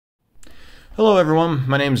Hello everyone,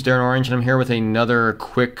 my name is Darren Orange and I'm here with another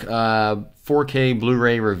quick 4K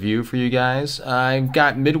Blu-ray review for you guys. I've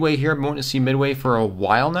got Midway here. I've been wanting to see Midway for a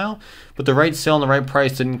while now, but the right sale and the right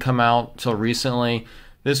price didn't come out till recently.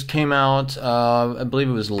 This came out, I believe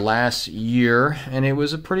it was last year, and it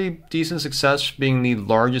was a pretty decent success, being the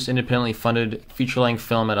largest independently funded feature-length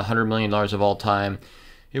film at $100 million of all time.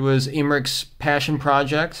 It was Emmerich's passion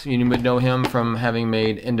project. You would know him from having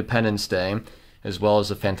made Independence Day, as well as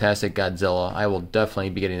the fantastic Godzilla. I will definitely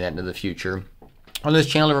be getting that into the future. On this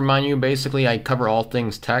channel, to remind you, basically I cover all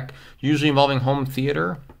things tech, usually involving home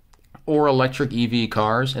theater or electric EV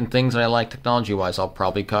cars, and things that I like technology-wise I'll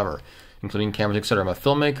probably cover, including cameras, etc. I'm a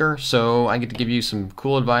filmmaker, so I get to give you some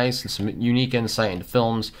cool advice and some unique insight into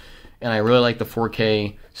films, and I really like the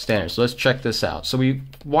 4K standard. So let's check this out. So we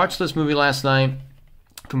watched this movie last night,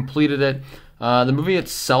 completed it. The movie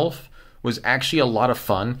itself was actually a lot of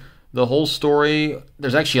fun. The whole story,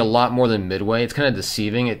 there's actually a lot more than Midway. It's kind of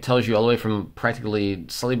deceiving. It tells you all the way from practically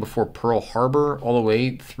slightly before Pearl Harbor all the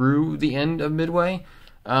way through the end of Midway.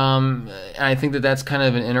 And I think that that's kind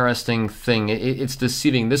of an interesting thing. It's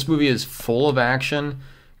deceiving. This movie is full of action,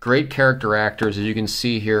 great character actors, as you can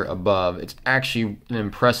see here above. It's actually an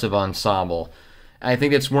impressive ensemble. I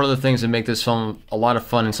think it's one of the things that make this film a lot of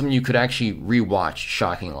fun and something you could actually rewatch,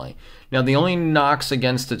 shockingly. Now, the only knocks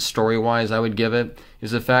against it story-wise I would give it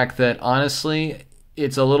is the fact that, honestly,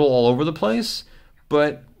 it's a little all over the place,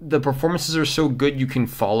 but the performances are so good you can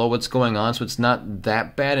follow what's going on, so it's not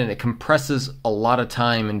that bad, and it compresses a lot of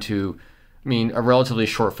time into, a relatively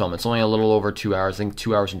short film. It's only a little over 2 hours, I think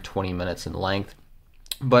 2 hours and 20 minutes in length.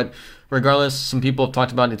 But regardless, some people have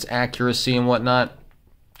talked about its accuracy and whatnot.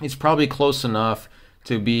 It's probably close enough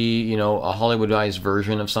to be, a Hollywoodized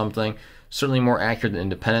version of something. Certainly more accurate than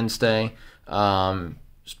Independence Day.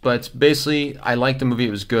 But basically, I liked the movie. It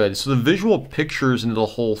was good. So the visual pictures into the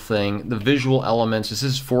whole thing, the visual elements, this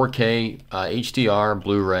is 4K HDR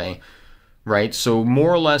Blu-ray, right? So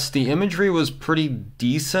more or less, the imagery was pretty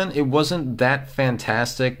decent. It wasn't that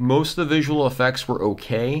fantastic. Most of the visual effects were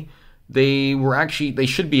okay. They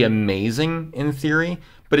should be amazing in theory,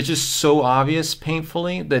 but it's just so obvious,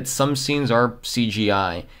 painfully, that some scenes are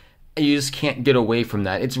CGI. You just can't get away from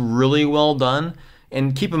that. It's really well done.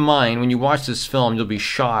 And keep in mind, when you watch this film, you'll be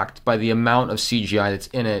shocked by the amount of CGI that's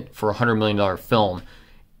in it for a $100 million film.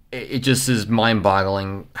 It just is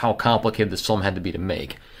mind-boggling how complicated this film had to be to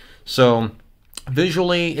make. So,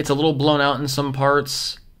 visually, it's a little blown out in some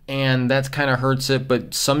parts, and that kind of hurts it,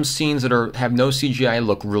 but some scenes that have no CGI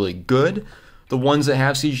look really good. The ones that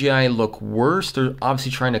have CGI look worse. They're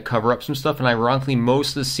obviously trying to cover up some stuff, and ironically,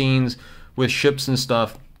 most of the scenes with ships and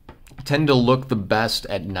stuff tend to look the best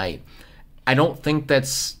at night. I don't think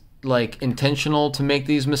that's intentional to make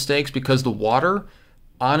these mistakes, because the water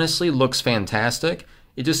honestly looks fantastic.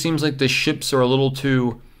 It just seems like the ships are a little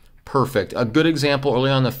too perfect. A good example, early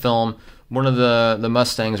on in the film, one of the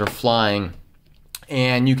Mustangs are flying,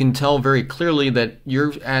 and you can tell very clearly that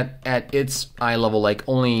you're at its eye level, like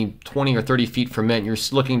only 20 or 30 feet from it, and you're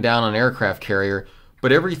looking down on an aircraft carrier,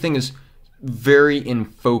 but everything is very in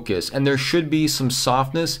focus, and there should be some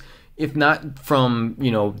softness, if not from,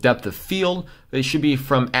 depth of field, they should be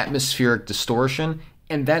from atmospheric distortion,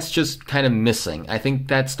 and that's just kind of missing. I think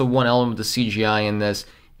that's the one element of the CGI in this.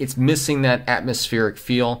 It's missing that atmospheric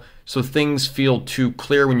feel, so things feel too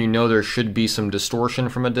clear when you know there should be some distortion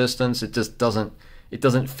from a distance. It just doesn't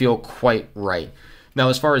feel quite right. Now,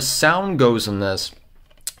 as far as sound goes in this,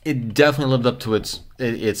 it definitely lived up to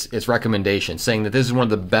its recommendation, saying that this is one of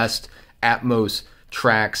the best Atmos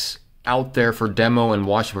tracks out there for demo and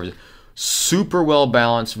watch purposes. Super well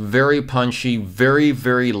balanced, very punchy, very,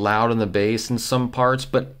 very loud in the bass in some parts,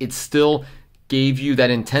 but it still gave you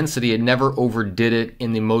that intensity. It never overdid it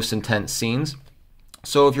in the most intense scenes.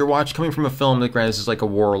 So if you're coming from a film that, granted, this is like a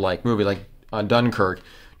war-like movie, like Dunkirk.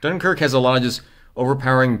 Dunkirk has a lot of just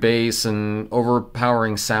overpowering bass and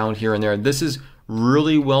overpowering sound here and there. This is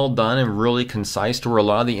really well done and really concise, to where a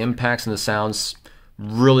lot of the impacts and the sounds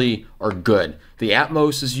really are good. The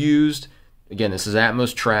Atmos is used. Again, this is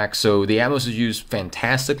Atmos track, so the Atmos is used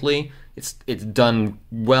fantastically. It's done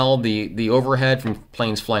well. The overhead from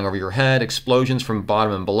planes flying over your head, explosions from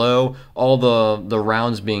bottom and below, all the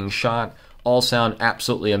rounds being shot, all sound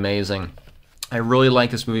absolutely amazing. I really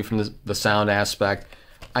like this movie from the sound aspect.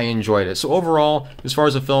 I enjoyed it. So overall, as far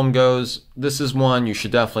as the film goes, this is one you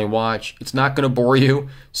should definitely watch. It's not going to bore you.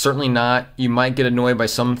 Certainly not. You might get annoyed by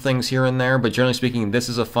some things here and there, but generally speaking, this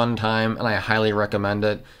is a fun time, and I highly recommend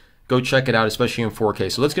it. Go check it out, especially in 4K.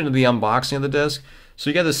 So let's get into the unboxing of the disc. So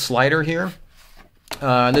you got this slider here.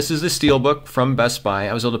 This is the Steelbook from Best Buy.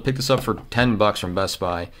 I was able to pick this up for $10 from Best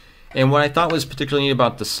Buy. And what I thought was particularly neat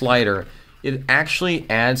about the slider it actually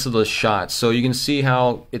adds to the shot. So you can see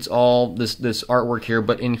how it's all this artwork here,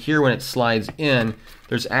 but in here when it slides in,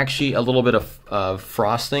 there's actually a little bit of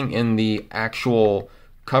frosting in the actual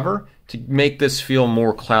cover to make this feel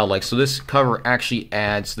more cloud-like. So this cover actually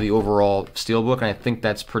adds to the overall steelbook, and I think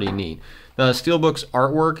that's pretty neat. The steelbook's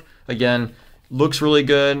artwork, again, looks really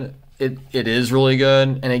good. It is really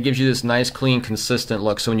good, and it gives you this nice, clean, consistent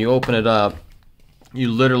look. So when you open it up, you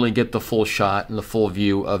literally get the full shot and the full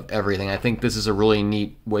view of everything. I think this is a really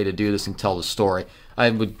neat way to do this and tell the story.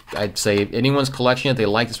 I'd say if anyone's collecting it, they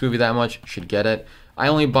like this movie that much, should get it. I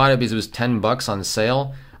only bought it because it was $10 on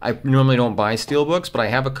sale. I normally don't buy steelbooks, but I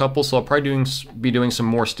have a couple, so I'll probably be doing some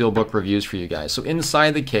more steelbook reviews for you guys. So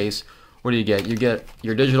inside the case, what do you get? You get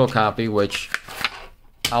your digital copy, which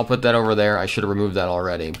I'll put that over there. I should have removed that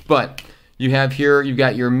already. But you have here, you've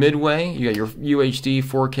got your Midway, you got your UHD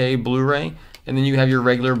 4K Blu-ray, and then you have your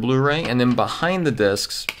regular Blu-ray, and then behind the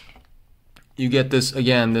discs, you get this,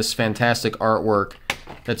 again, this fantastic artwork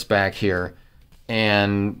that's back here,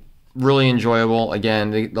 and really enjoyable.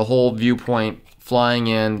 Again, the whole viewpoint flying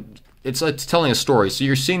in, it's telling a story. So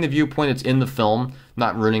you're seeing the viewpoint that's in the film,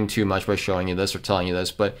 not ruining too much by showing you this or telling you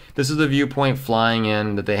this, but this is the viewpoint flying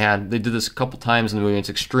in that they did this a couple times in the movie. It's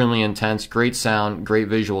extremely intense, great sound, great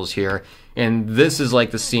visuals here. And this is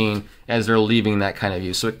like the scene as they're leaving that kind of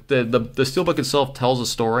view. So the steelbook itself tells a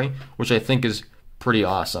story, which I think is pretty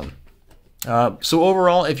awesome. So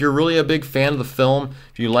overall, if you're really a big fan of the film,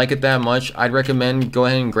 if you like it that much, I'd recommend go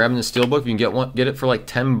ahead and grabbing the steelbook. If you can get it for like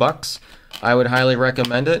 $10, I would highly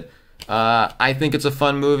recommend it. I think it's a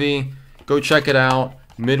fun movie. Go check it out.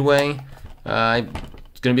 Midway.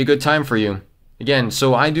 It's going to be a good time for you. Again,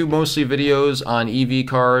 so I do mostly videos on EV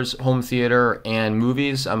cars, home theater, and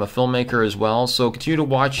movies. I'm a filmmaker as well, so continue to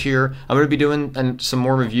watch here. I'm going to be doing some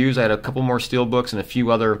more reviews. I had a couple more steelbooks and a few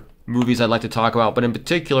other movies I'd like to talk about, but in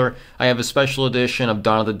particular, I have a special edition of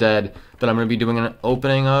Dawn of the Dead that I'm going to be doing an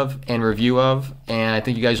opening of and review of, and I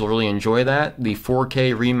think you guys will really enjoy that. The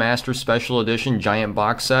 4K Remastered Special Edition giant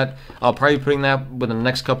box set. I'll probably be putting that within the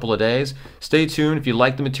next couple of days. Stay tuned. If you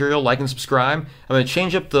like the material, like and subscribe. I'm going to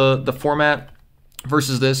change up the format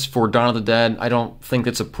versus this for Dawn of the Dead. I don't think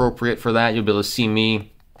it's appropriate for that. You'll be able to see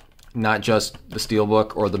me, not just the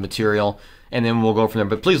steelbook or the material, and then we'll go from there.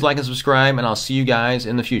 But please like and subscribe, and I'll see you guys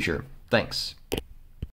in the future. Thanks.